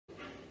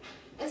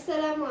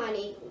Assalamu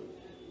alaikum.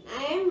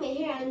 I am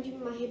Meher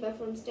Anjum Mahiba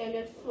from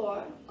Standard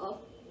 4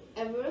 of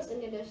Everest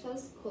International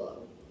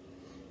School.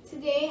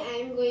 Today I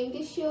am going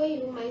to show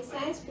you my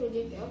science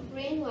project of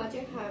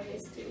rainwater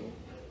harvesting.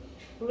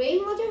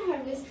 Rainwater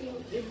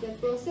harvesting is the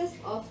process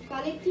of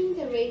collecting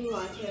the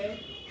rainwater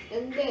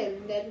and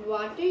then that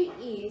water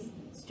is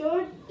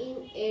stored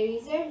in a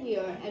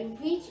reservoir and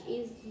which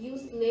is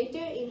used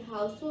later in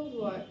household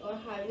work or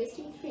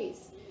harvesting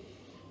trees.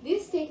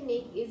 This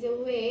technique is a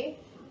way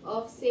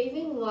of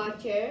saving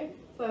water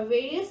for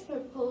various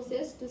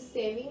purposes to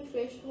saving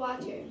fresh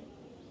water.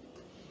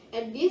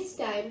 At this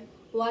time,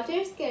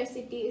 water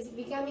scarcity is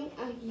becoming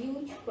a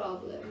huge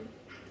problem.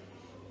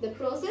 The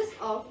process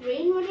of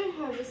rainwater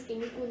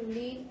harvesting could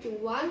lead to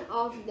one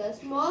of the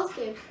small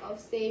steps of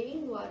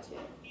saving water.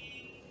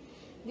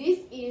 This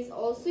is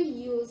also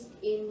used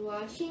in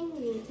washing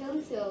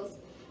utensils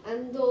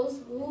and those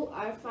who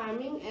are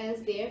farming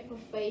as their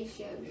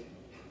profession.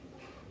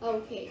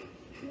 Okay,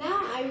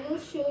 now I will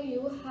show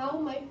you how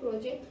my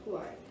project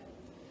works.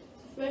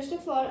 First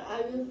of all,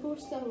 I will put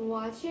some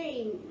water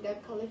in the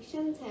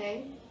collection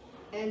tank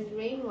as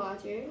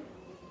rainwater.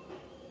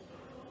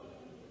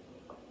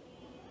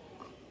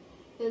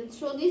 And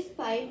through this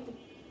pipe,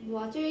 the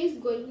water is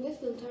going to the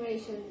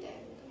filtration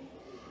tank.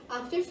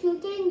 After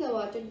filtering the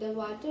water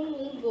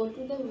will go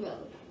to the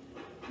well.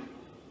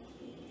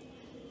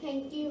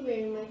 Thank you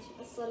very much.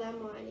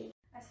 Assalamu alaikum.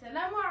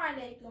 Assalamu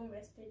alaikum,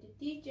 respected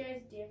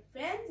teachers, dear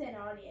friends and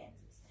audiences.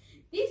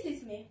 This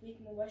is Mehwit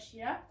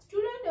Mubashira,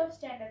 student of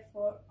Standard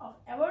 4 of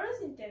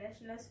Everest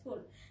International School.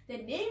 The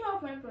name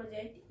of my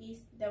project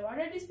is the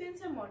water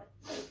dispenser model.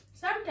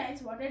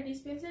 Sometimes water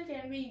dispenser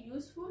can be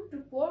useful to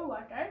pour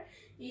water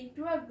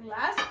into a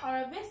glass or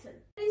a vessel.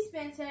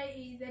 Dispenser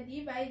is a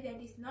device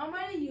that is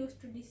normally used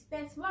to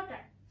dispense water.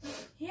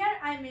 Here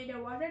I made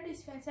a water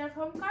dispenser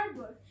from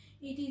cardboard.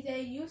 It is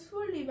a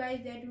useful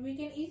device that we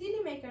can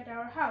easily make at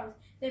our house.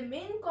 The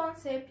main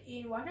concept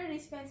in water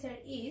dispenser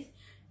is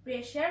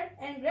pressure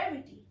and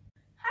gravity.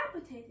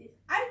 Hypothesis.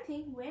 I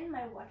think when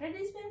my water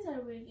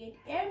dispenser will get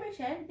air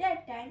pressure,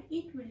 that time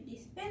it will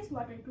dispense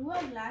water to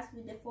a glass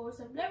with the force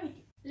of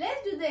gravity.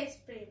 Let's do the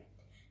experiment.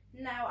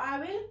 Now I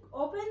will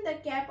open the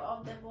cap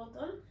of the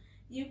bottle.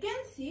 You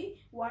can see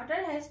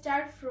water has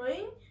started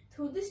flowing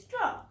through the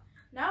straw.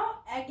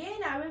 Now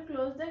again I will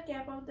close the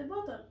cap of the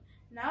bottle.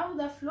 Now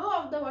the flow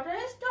of the water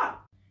has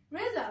stopped.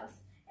 Results.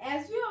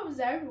 As we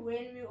observed,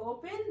 when we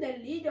open the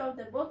lid of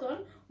the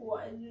bottle,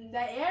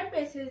 the air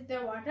passes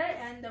the water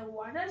and the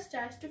water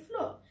starts to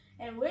flow.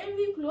 And when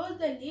we close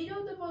the lid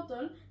of the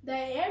bottle, the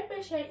air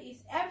pressure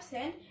is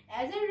absent.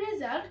 As a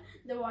result,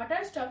 the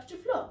water stops to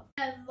flow.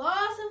 There are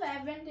lots of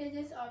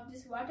advantages of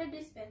this water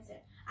dispenser.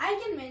 I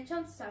can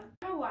mention some.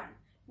 Number 1.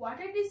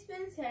 Water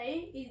dispenser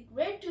is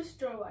great to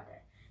store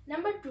water.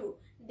 Number 2.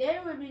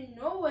 There will be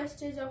no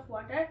wastage of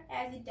water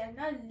as it does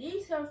not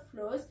leak or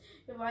flows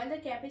while the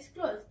cap is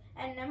closed.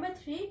 And number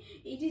 3,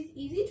 it is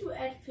easy to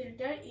add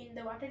filter in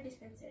the water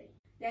dispenser.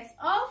 That's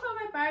all from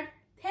my part.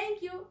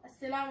 Thank you.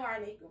 Assalamu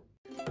alaikum.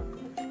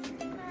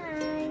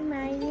 Hi,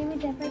 my name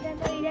is Jafar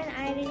Farid and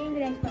I live in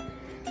grade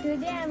 4.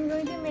 Today I am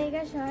going to make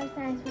a short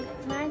science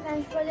project. My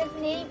science project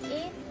name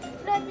is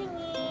floating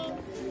ink.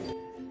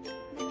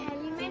 The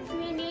elements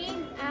we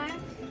need are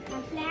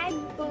a flat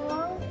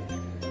bowl,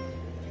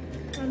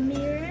 a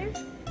mirror,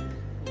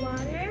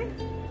 water,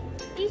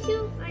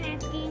 tissue or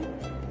napkin,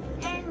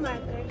 and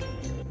markers.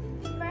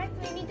 First,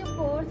 we need to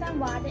pour some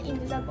water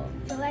into the bowl.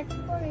 So let's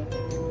pour it.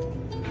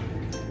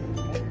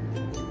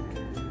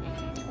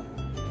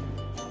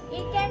 And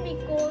it can be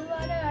cold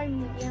water or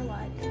medium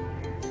water.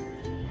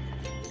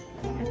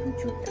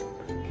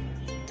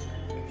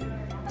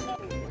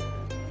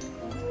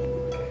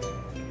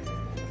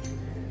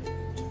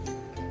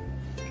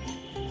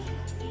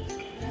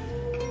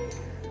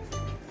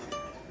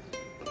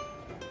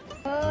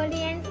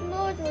 Slowly and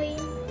smoothly.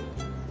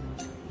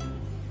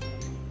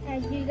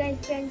 As you guys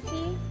can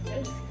see,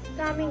 it's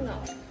coming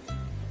out.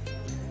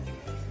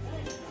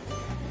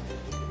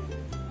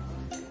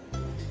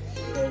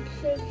 Shake,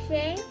 shake,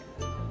 shake.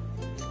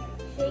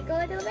 Shake a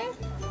little bit.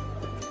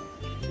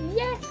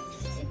 Yes,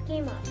 it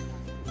came out.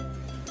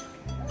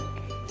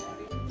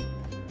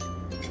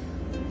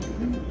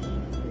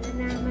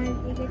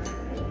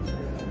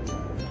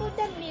 Put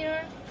the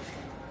mirror.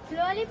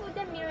 Slowly put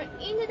the mirror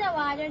into the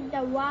water.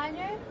 The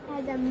water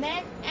has a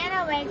melt and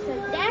a wax, so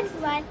that's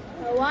why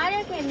the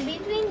water can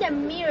between the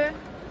mirror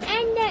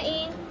and the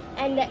ink,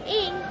 and the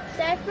ink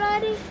starts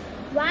floating.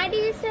 Why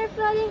did it start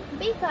floating?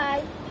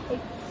 Because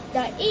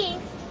the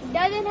ink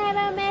doesn't have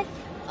a mess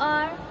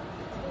or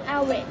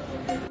a wax.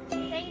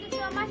 Thank you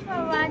so much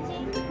for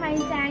watching my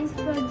science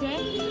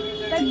project.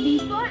 But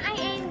before I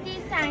end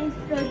this science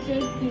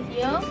project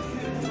video,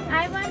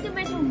 I want to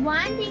mention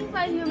one thing for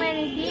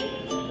humanity,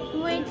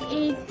 which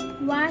is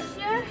wash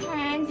your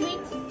hands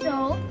with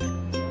soap,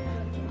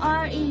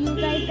 or you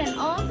guys can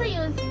also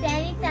use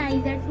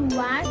sanitizer to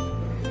wash.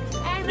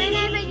 And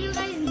whenever you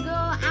guys go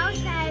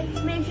outside,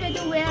 make sure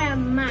to wear a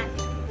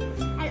mask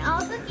and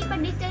also keep a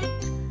distance.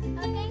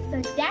 Okay,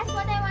 so that's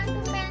what I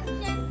want to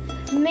mention.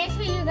 Make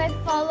sure you guys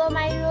follow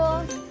my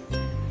rules.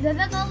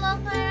 Jazakallah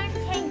khairan.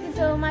 Thank you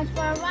so much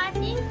for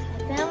watching.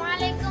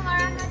 Assalamualaikum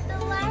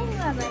warahmatullahi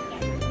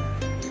wabarakatuh.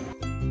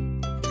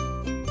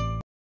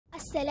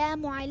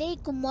 Assalamu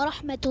alaikum wa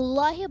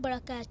rahmatullahi wa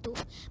barakatuh.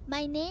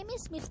 My name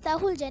is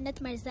Miftahul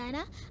Jannat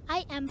Marzana.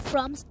 I am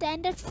from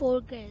Standard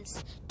 4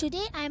 Girls.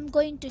 Today I am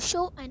going to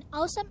show an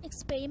awesome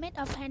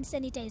experiment of hand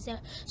sanitizer.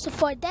 So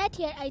for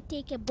that, here I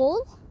take a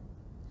bowl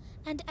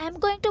and I am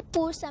going to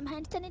pour some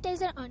hand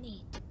sanitizer on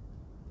it.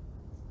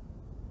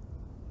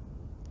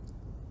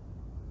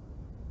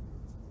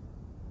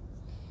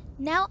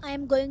 Now I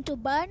am going to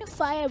burn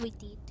fire with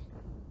it.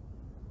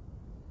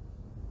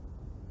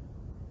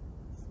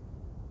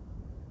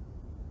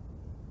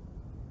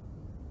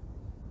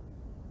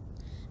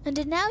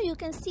 And now you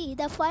can see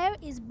the fire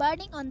is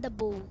burning on the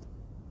bowl.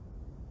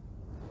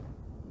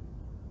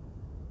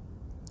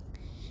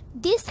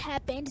 This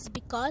happens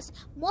because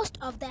most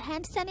of the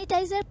hand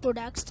sanitizer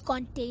products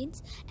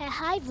contains a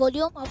high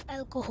volume of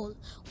alcohol,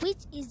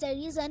 which is the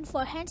reason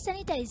for hand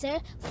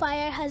sanitizer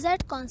fire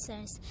hazard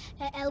concerns.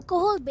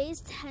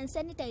 Alcohol-based hand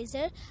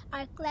sanitizer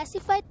are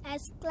classified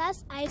as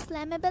Class I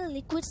flammable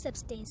liquid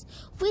substance,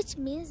 which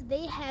means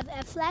they have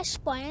a flash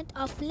point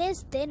of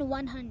less than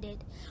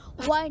 100.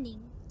 Warning: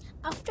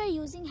 after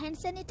using hand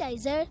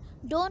sanitizer,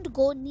 don't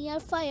go near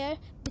fire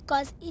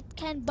because it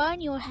can burn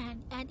your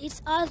hand and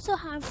it's also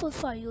harmful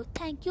for you.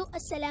 Thank you.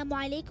 Assalamu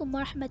alaikum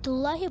wa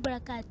rahmatullahi wa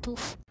barakatuh.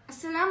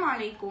 Assalamu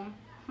alaikum.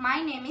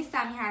 My name is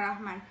Samiha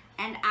Rahman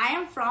and I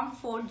am from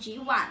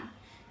 4G1.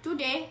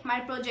 Today my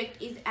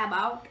project is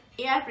about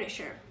air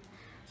pressure.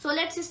 So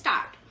let's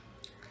start.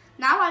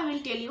 Now I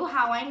will tell you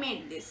how I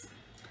made this.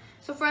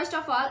 So first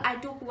of all, I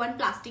took one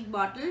plastic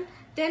bottle,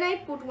 then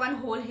I put one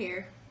hole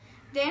here.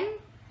 Then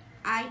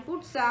I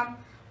put some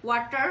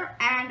water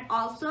and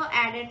also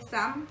added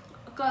some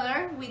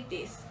color with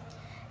this,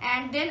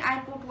 and then I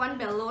put one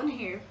balloon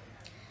here.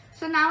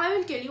 So now I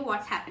will tell you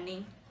what's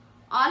happening.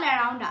 All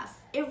around us,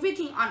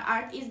 everything on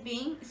earth is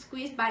being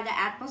squeezed by the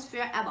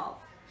atmosphere above.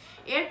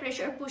 Air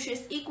pressure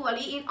pushes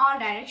equally in all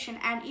directions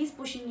and is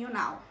pushing you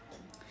now.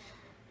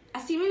 A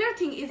similar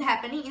thing is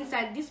happening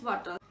inside this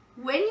bottle.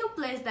 When you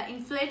place the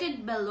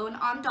inflated balloon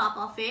on top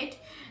of it,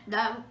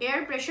 the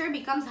air pressure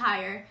becomes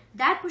higher.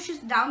 That pushes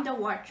down the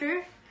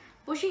water,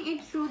 pushing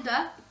it through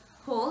the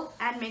hole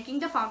and making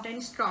the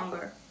fountain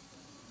stronger.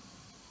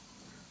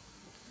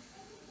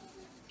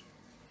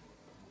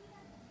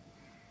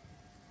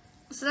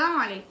 Assalamu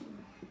alaikum.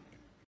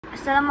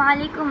 Assalamu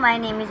alaikum, my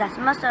name is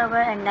Asma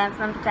Sarwar and I am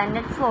from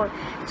Standard 4.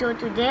 So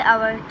today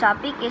our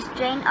topic is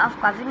strain of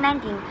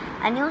COVID-19.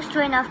 A new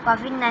strain of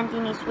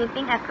COVID-19 is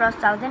sweeping across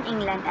southern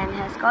England and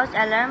has caused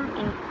alarm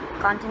in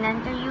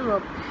continental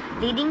Europe,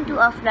 leading to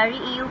a flurry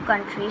EU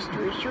countries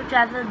to issue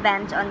travel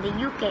bans on the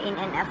UK in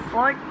an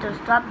effort to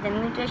stop the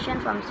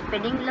mutation from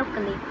spreading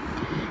locally.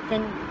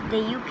 Then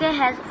the UK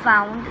has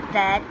found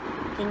that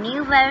the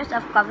new virus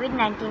of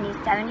COVID-19 is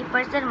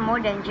 70% more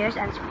dangerous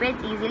and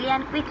spreads easily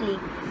and quickly.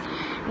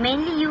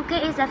 Mainly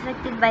UK is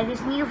affected by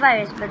this new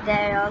virus, but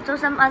there are also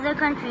some other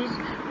countries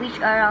which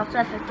are also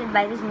affected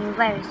by this new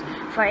virus.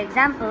 For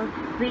example,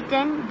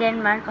 Britain,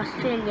 Denmark,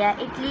 Australia,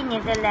 Italy,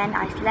 Netherlands,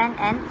 Iceland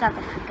and South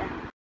Africa.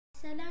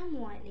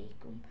 Assalamu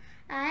alaikum.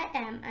 I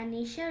am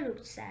Anisha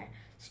Rukhsar,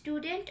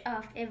 student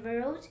of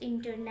Everose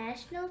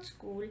International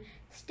School,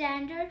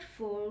 Standard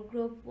 4,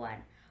 Group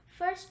 1.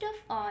 First of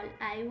all,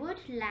 I would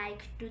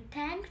like to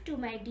thank to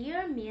my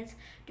dear Miss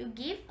to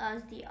give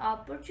us the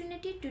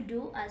opportunity to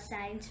do a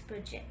science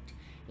project.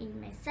 In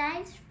my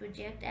science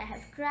project, I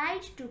have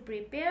tried to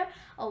prepare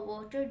a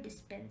water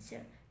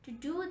dispenser. To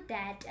do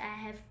that, I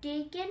have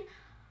taken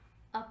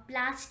a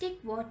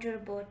plastic water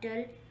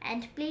bottle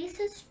and placed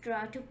a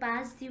straw to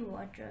pass the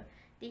water.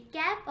 The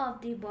cap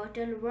of the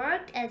bottle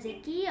worked as a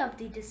key of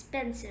the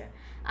dispenser.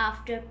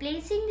 After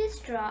placing the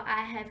straw,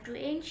 I have to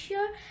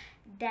ensure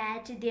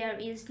that there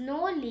is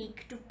no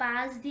leak to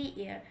pass the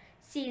air.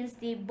 Since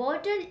the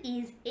bottle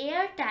is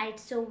airtight,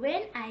 so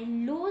when I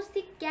lose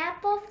the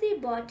cap of the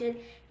bottle,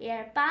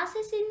 air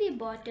passes in the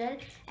bottle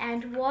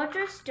and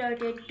water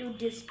started to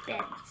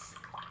dispense.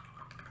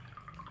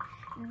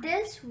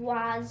 This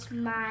was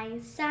my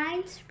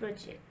science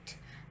project.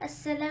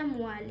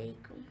 Assalamu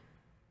alaikum.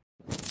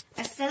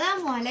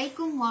 Assalamu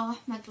alaikum wa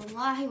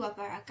rahmatullahi wa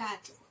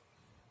barakatuh.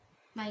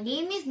 My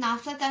name is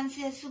Nafsa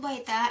Tansia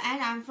Subaita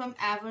and I'm from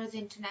Everose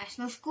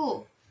International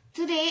School.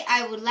 Today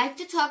I would like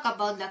to talk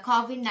about the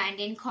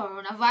COVID-19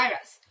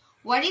 coronavirus.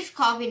 What is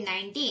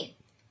COVID-19?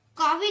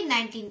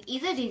 COVID-19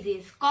 is a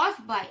disease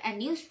caused by a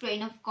new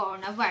strain of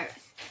coronavirus.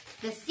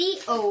 The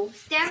CO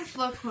stands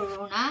for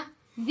corona,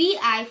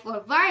 VI for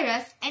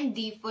virus and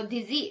D for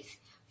disease.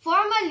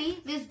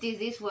 Formerly, this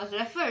disease was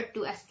referred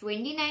to as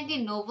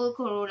 2019 novel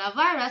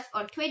coronavirus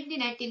or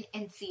 2019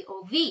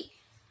 NCOV.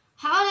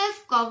 How does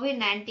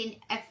COVID-19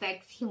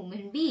 affect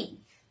human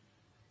beings?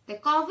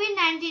 The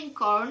COVID-19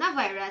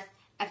 coronavirus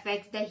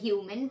affects the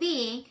human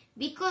being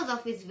because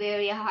of its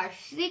very harsh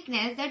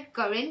sickness that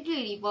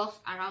currently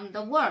revolves around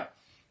the world.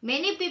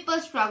 Many people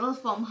struggle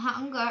from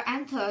hunger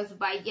and thirst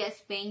by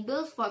just paying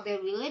bills for their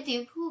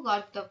relative who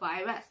got the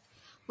virus.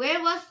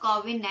 Where was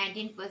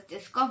COVID-19 first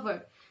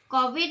discovered?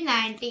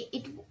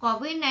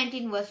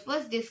 COVID-19 was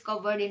first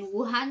discovered in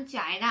Wuhan,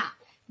 China.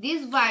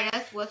 This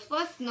virus was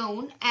first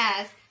known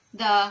as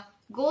the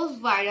ghost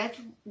virus,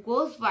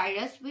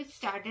 which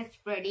started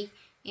spreading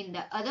in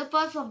the other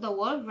parts of the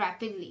world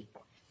rapidly.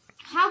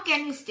 How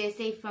can we stay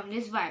safe from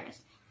this virus?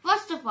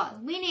 First of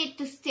all, we need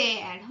to stay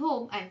at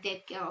home and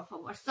take care of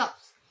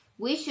ourselves.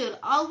 We should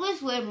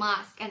always wear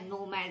masks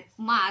no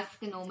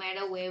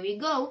matter where we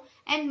go,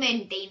 and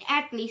maintain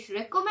at least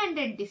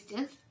recommended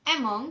distance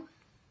among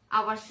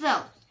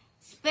ourselves.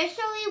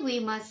 Especially, we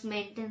must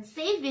maintain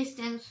safe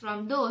distance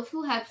from those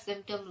who have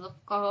symptoms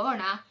of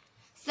corona,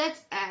 such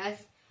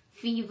as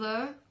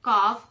fever,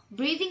 cough,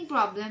 breathing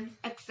problems,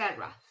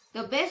 etc.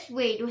 The best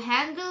way to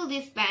handle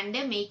this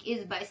pandemic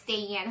is by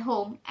staying at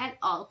home at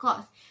all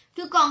costs.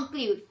 To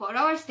conclude, for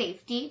our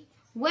safety,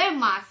 wear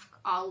masks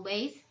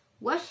always,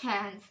 wash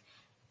hands,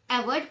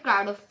 avoid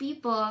crowd of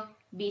people,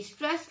 be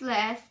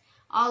stressless,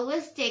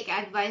 always take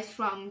advice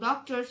from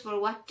doctors for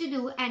what to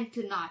do and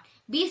to not.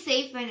 Be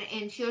safe and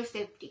ensure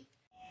safety.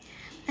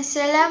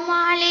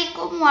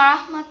 Assalamualaikum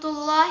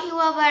warahmatullahi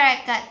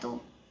wabarakatuh.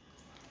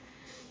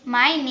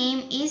 My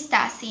name is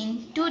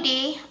Tasin.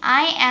 Today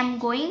I am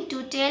going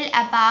to tell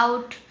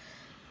about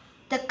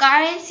the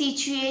current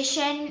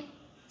situation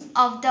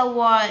of the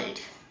world.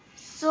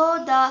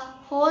 So the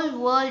whole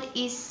world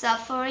is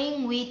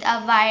suffering with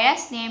a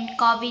virus named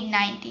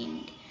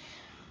COVID-19,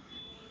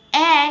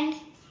 and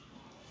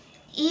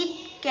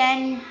it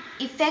can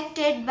be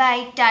affected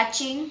by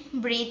touching,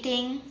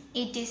 breathing,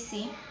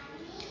 etc.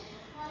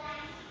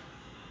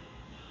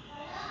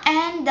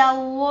 And the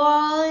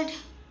world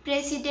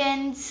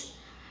presidents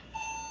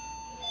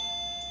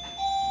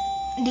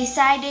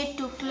decided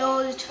to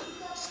close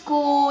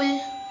school,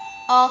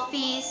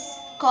 office,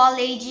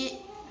 college,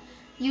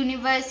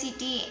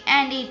 university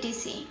and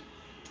etc.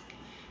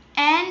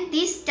 And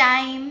this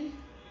time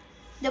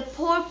the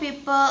poor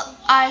people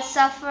are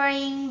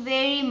suffering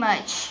very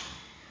much.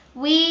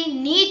 We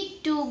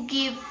need to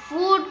give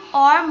food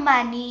or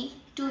money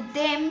to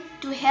them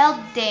to help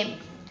them.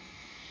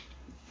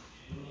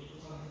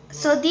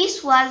 So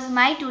this was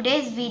my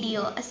today's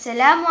video.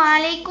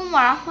 Assalamualaikum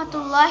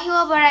warahmatullahi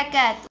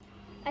wabarakatuh.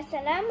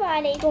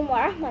 Assalamualaikum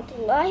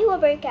warahmatullahi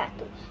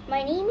wabarakatuh.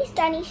 My name is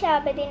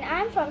Tanisha Abedin.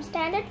 I'm from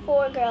Standard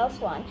 4 Girls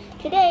 1.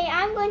 Today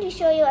I'm going to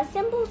show you a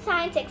simple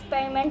science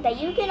experiment that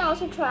you can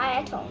also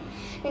try at home.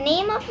 The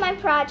name of my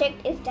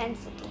project is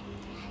density.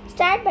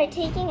 Start by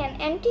taking an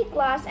empty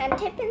glass and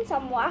dip in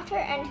some water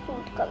and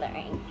food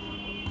coloring.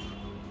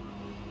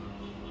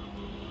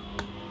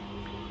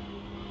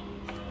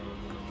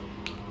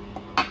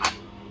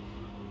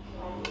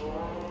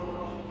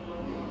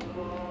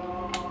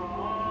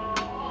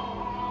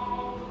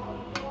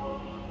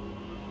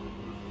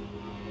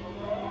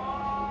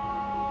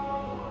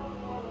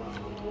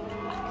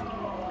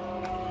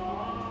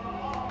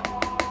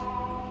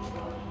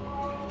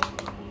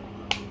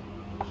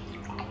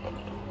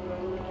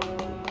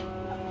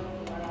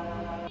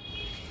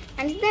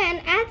 And then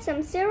add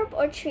some syrup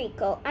or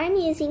treacle. I'm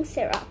using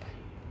syrup.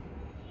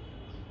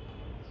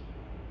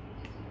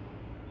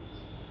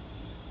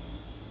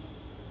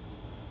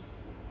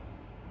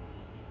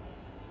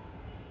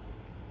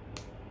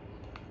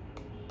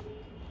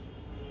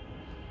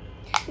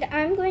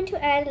 I'm going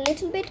to add a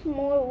little bit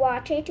more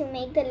water to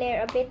make the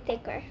layer a bit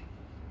thicker.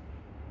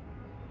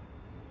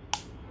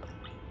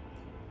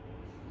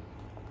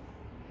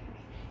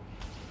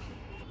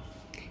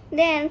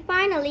 Then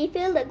finally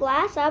fill the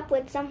glass up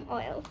with some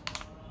oil.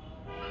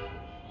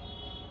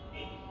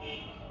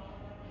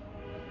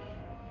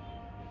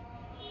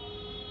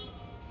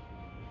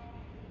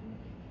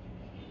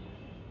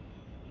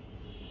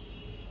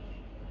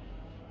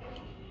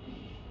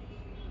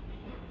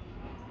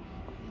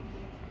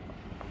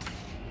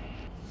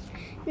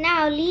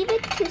 Now leave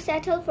it to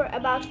settle for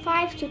about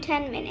 5 to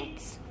 10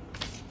 minutes.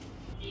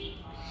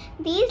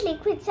 These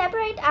liquids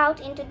separate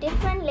out into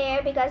different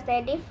layers because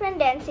they're different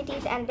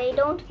densities and they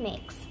don't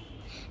mix.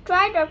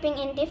 Try dropping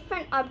in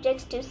different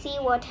objects to see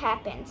what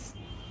happens.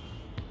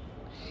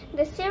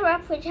 The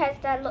syrup, which has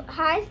the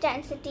highest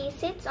density,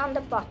 sits on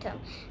the bottom,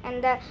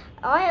 and the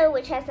oil,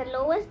 which has the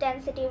lowest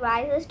density,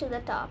 rises to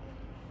the top.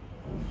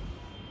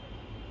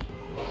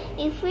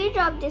 If we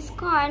drop this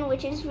coin,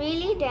 which is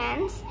really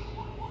dense,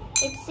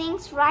 it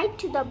sinks right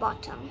to the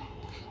bottom.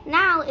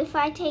 Now if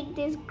I take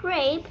this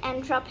grape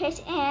and drop it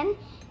in,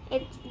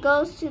 it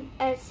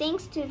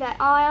sinks to the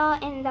oil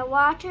in the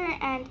water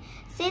and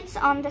sits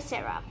on the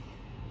syrup.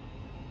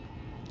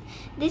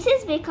 This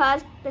is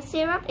because the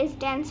syrup is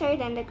denser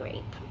than the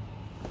grape.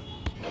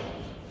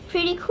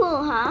 Pretty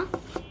cool, huh?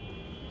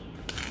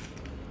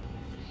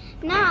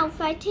 Now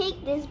if I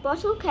take this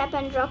bottle cap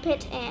and drop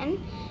it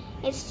in,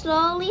 it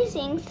slowly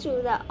sinks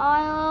through the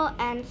oil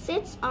and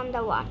sits on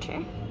the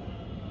water.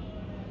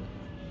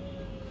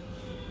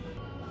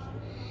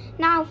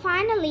 Now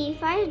finally,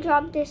 if I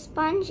drop this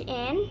sponge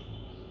in,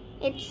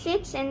 it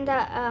sits in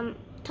the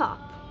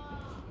top.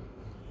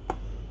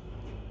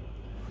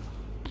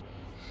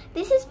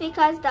 This is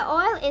because the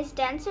oil is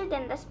denser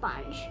than the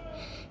sponge.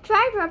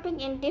 Try dropping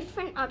in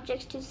different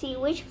objects to see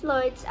which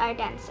fluids are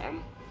denser.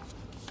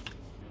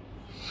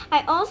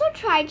 I also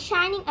tried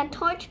shining a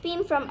torch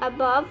beam from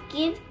above.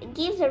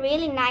 Gives a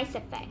really nice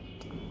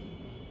effect.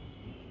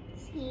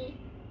 See?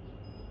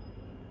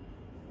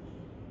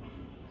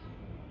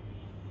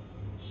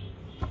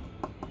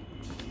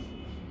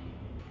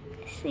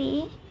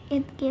 See?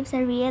 It gives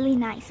a really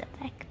nice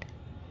effect.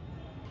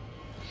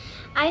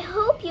 I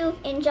hope you've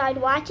enjoyed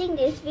watching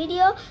this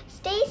video.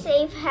 Stay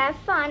safe, have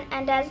fun,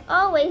 and as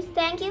always,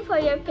 thank you for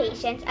your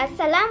patience.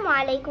 Assalamu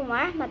alaikum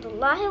wa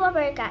rahmatullahi wa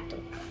barakatuh.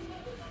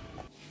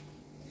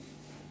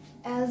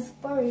 As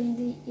per in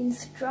the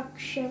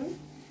instruction,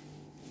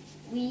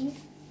 we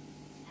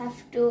have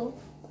to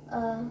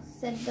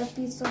set the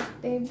piece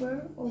of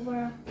paper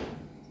over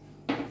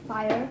a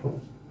fire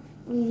with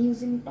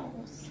using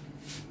tongs.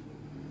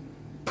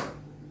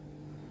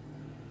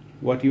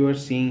 What you are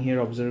seeing here,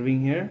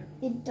 observing here?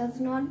 It does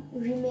not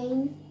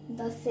remain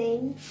the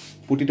same.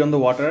 Put it on the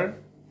water.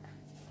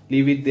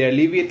 Leave it there.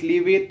 Leave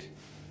it.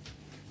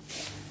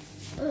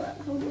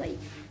 How do I?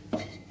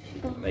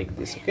 Like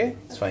this, okay?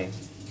 It's fine.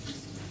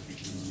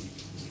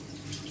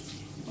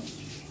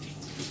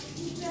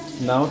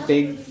 Now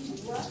take.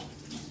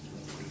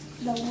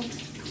 The wood.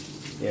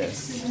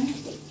 Yes.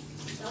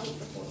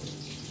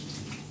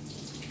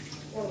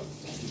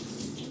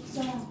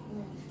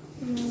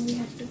 We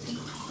have to take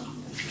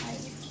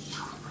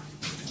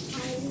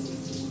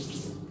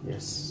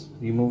Yes.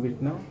 Remove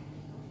it now.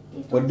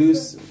 What do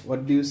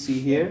you see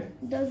here?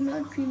 does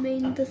not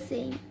remain the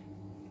same.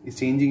 It's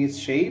changing its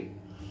shape.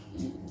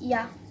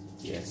 Yeah.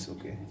 Yes.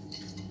 Okay.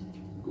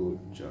 Good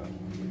job.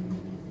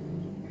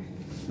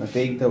 Now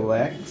take the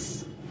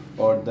wax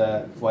or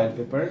the foil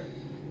paper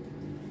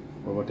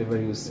or whatever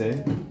you say.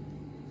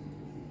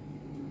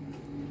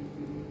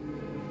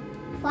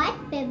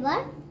 White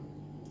paper?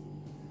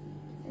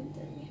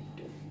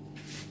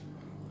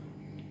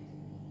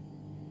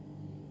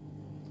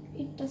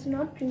 It does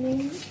not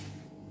remain.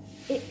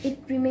 It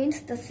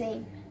remains the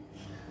same.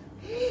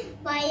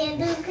 Why are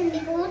you looking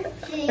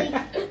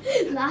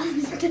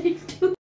Last time too.